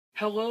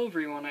Hello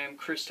everyone, I am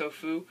Chris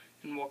Tofu,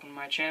 and welcome to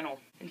my channel.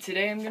 And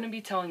today I'm going to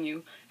be telling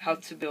you how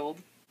to build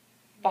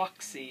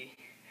Foxy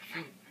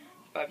from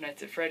Five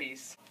Nights at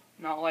Freddy's.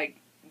 Not like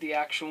the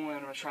actual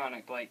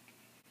animatronic, like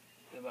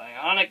the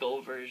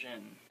Bionicle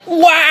version.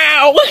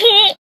 Wow!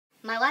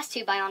 My last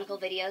two Bionicle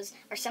videos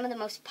are some of the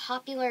most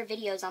popular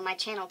videos on my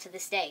channel to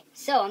this day.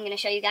 So I'm going to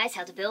show you guys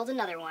how to build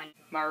another one.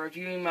 My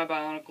reviewing my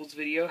Bionicles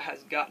video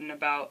has gotten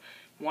about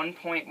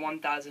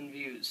 1.1 thousand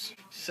views.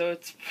 So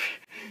it's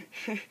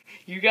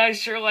you guys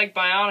sure like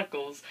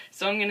Bionicles,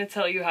 so I'm gonna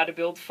tell you how to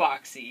build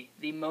Foxy,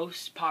 the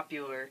most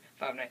popular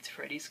Five Nights at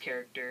Freddy's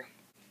character.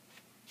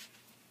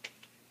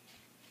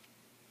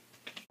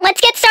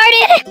 Let's get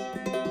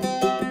started!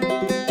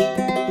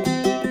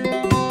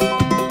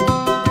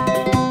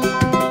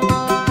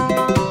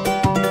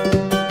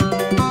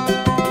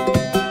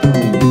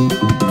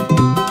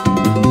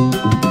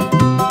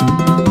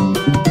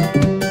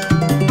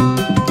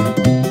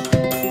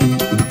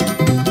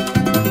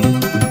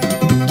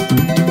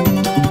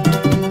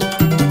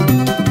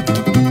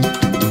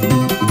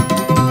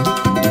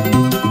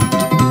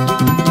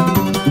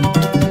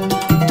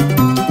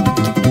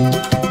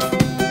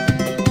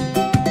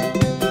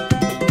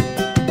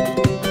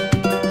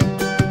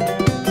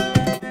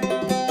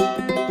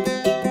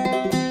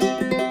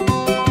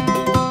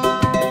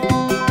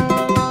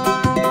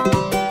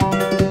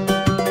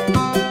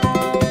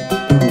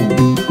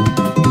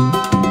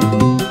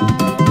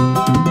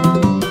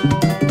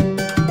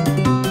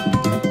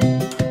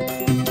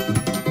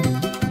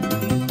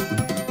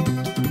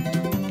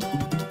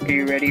 Are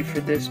you ready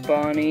for this,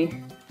 Bonnie?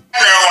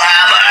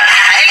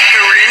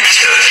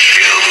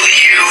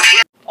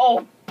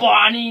 Oh,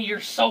 Bonnie,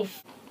 you're so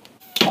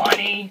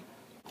funny.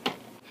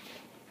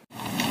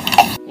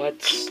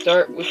 Let's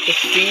start with the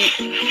feet,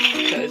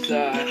 because,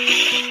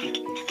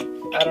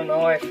 I don't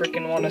know, I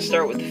freaking want to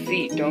start with the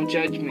feet. Don't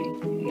judge me.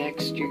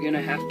 Next, you're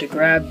gonna have to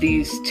grab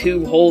these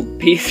two hold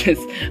pieces.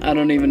 I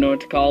don't even know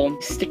what to call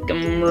them. Stick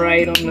them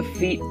right on the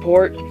feet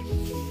port.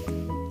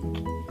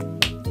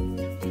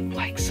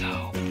 Like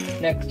so.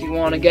 Next, you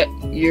want to get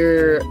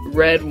your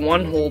red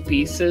one-hole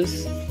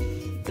pieces.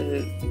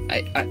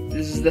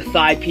 This is the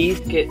thigh piece.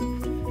 Get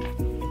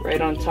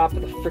right on top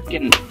of the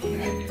frickin'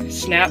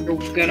 snap. You're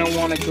gonna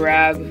want to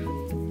grab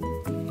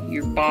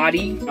your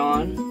body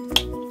on.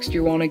 Next,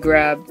 you want to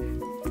grab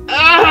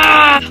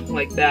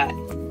like that.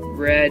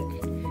 Red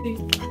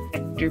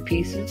connector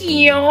pieces.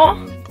 Yeah.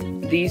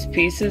 These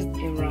pieces.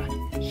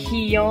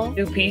 Here.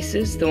 Two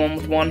pieces. The one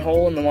with one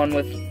hole and the one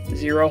with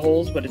 0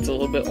 holes, but it's a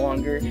little bit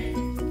longer.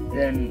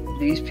 Then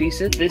these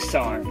pieces, this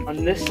arm,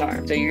 on this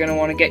arm. So you're gonna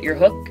want to get your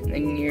hook,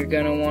 and you're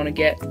gonna want to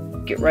get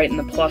right in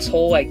the plus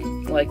hole,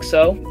 like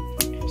so.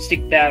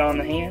 Stick that on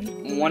the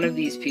hand. One of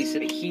these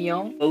pieces here.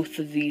 Both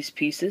of these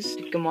pieces,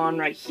 stick them on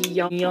right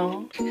here.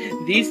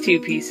 These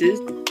two pieces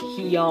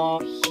here.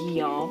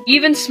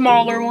 Even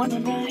smaller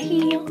one right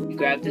here. You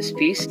grab this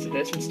piece,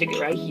 this, and stick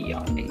it right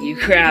here. And you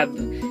grab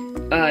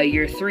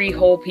your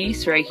 3-hole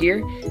piece right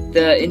here.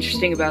 The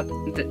interesting about,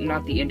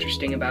 not the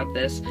interesting about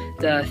this,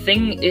 the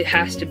thing it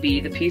has to be,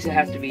 the piece it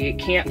has to be, it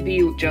can't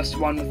be just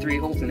one with 3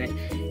 holes in it.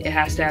 It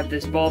has to have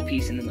this ball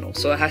piece in the middle.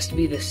 So it has to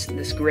be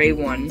this gray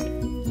one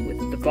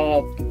with the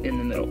ball in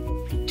the middle.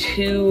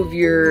 2 of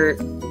your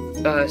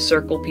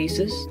circle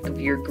pieces of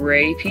your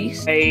gray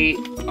piece right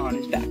on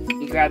his back.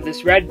 You grab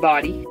this red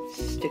body,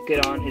 stick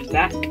it on his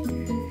back.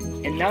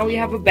 And now we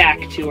have a back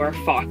to our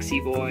Foxy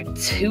boy.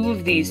 2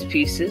 of these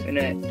pieces,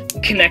 gonna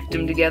connect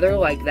them together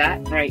like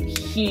that, right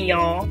here.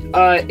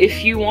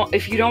 If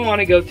you don't want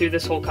to go through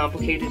this whole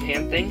complicated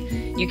hand thing,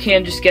 you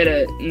can just get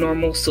a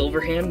normal silver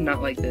hand,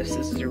 not like this.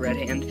 This is a red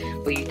hand,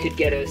 but you could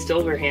get a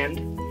silver hand,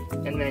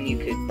 and then you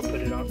could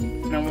put it on.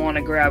 And I want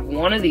to grab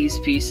one of these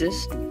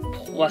pieces,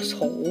 plus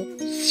hole,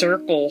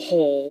 circle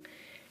hole.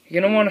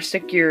 You're gonna want to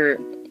stick your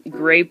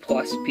gray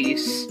plus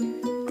piece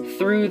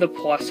through the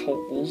plus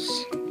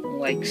holes.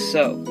 Like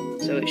so.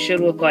 So it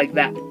should look like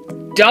that.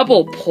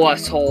 Double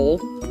plus hole.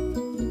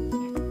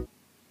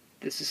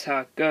 This is how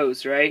it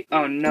goes, right?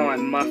 Oh no, I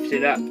muffed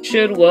it up.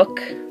 Should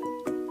look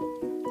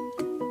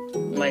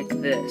like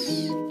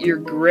this. Your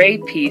gray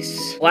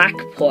piece, black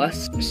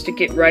plus,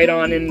 stick it right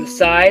on in the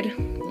side,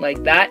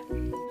 like that.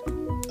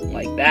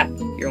 Like that.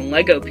 Your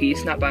Lego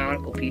piece, not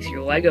Bionicle piece,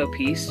 your Lego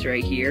piece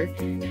right here.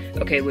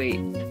 Okay, wait.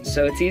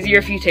 So it's easier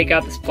if you take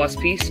out this plus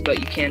piece, but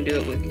you can do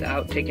it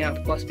without taking out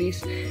the plus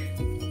piece.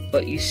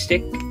 But you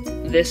stick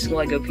this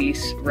Lego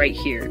piece right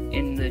here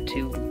in the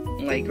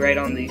right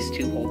on these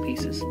 2 hole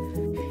pieces.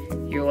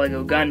 Your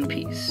Lego gun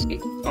piece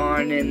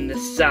on in the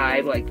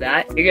side like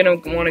that. You're gonna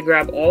want to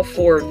grab all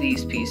 4 of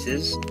these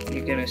pieces.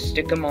 You're gonna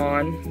stick them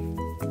on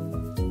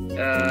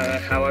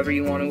however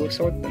you want to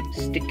assort them.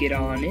 Stick it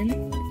on in,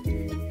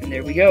 and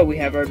there we go. We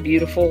have our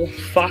beautiful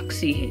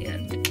Foxy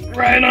hand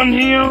right on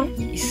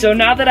here. So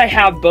now that I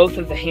have both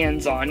of the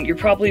hands on, you're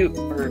probably,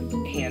 or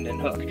hand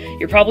and hook,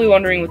 you're probably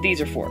wondering what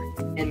these are for.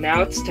 And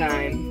now it's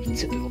time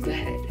to build the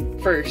head.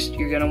 First,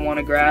 you're gonna want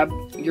to grab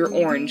your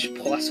orange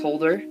plus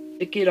holder,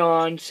 stick it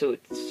on so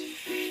it's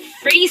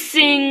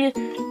facing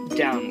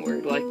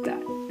downward like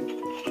that.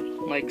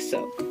 like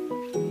so.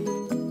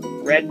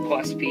 Red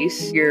plus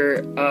piece,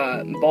 your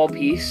ball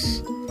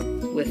piece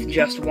with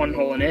just one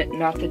hole in it,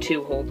 not the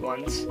 2-holed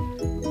ones,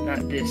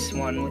 not this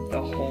one with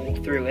the hole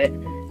through it,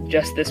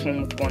 just this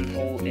one with one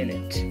hole in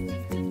it.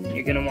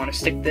 You're gonna want to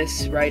stick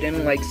this right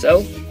in like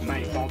so.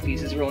 My ball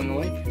piece is rolling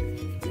away.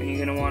 And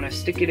you're gonna want to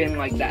stick it in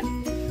like that.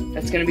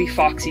 That's gonna be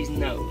Foxy's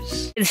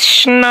nose. It's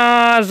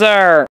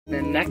Schnauzer!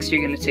 Then next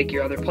you're gonna take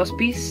your other plus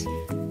piece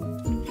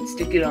and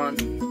stick it on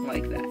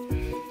like that.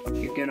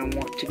 You're gonna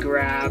want to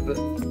grab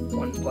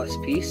one plus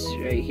piece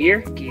right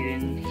here, get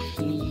in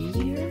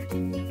here,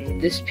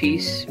 and this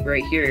piece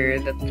right here,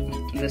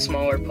 the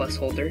smaller plus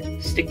holder,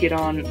 stick it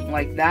on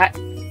like that,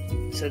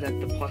 so that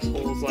the plus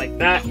hole is like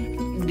that.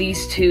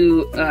 These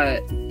two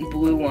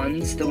blue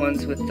ones, the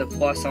ones with the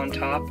plus on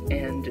top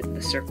and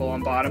the circle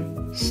on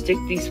bottom, stick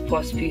these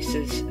plus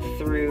pieces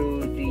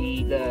through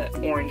the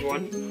orange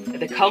one.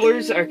 The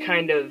colors are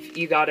kind of,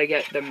 you gotta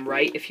get them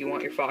right if you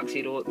want your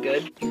Foxy to look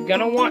good. You're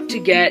gonna want to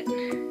get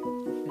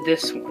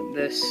this one,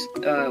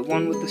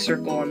 one with the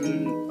circle on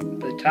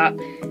the top,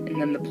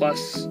 and then the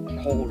plus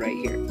hole right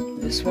here.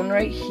 This one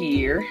right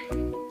here,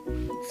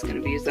 it's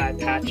gonna be his eye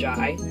patch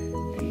eye,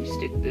 and you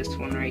stick this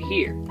one right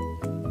here.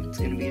 It's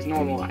gonna be his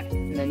normal eye.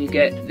 And then you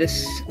get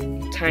this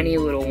tiny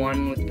little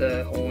one with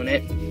the hole in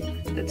it.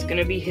 That's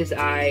gonna be his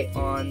eye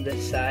on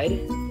this side.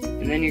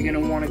 And then you're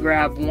gonna wanna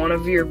grab one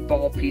of your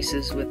ball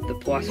pieces with the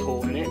plus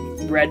hole in it.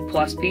 Red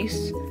plus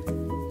piece.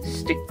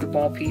 Stick the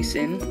ball piece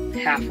in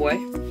halfway.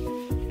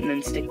 And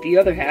then stick the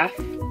other half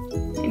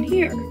in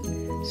here.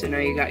 So now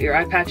you got your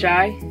eye patch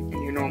eye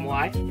and your normal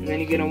eye. And then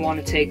you're gonna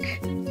wanna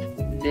take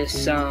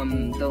this,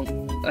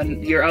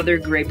 your other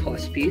gray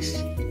plus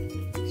piece.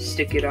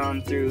 Stick it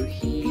on through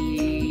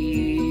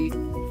here.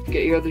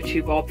 Get your other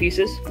 2 ball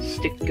pieces.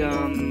 Stick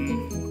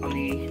on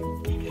the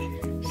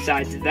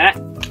sides of that.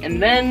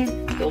 And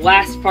then the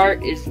last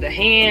part is the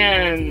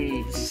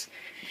hands.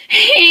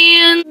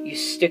 You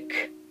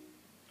stick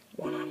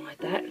one on like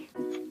that.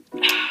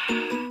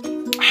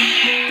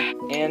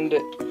 And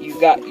you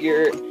got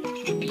your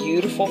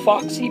beautiful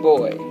Foxy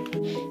boy.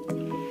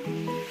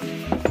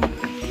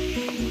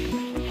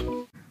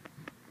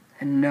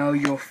 And now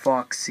your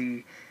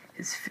Foxy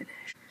is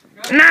finished.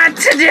 Not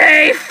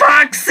today,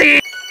 Foxy!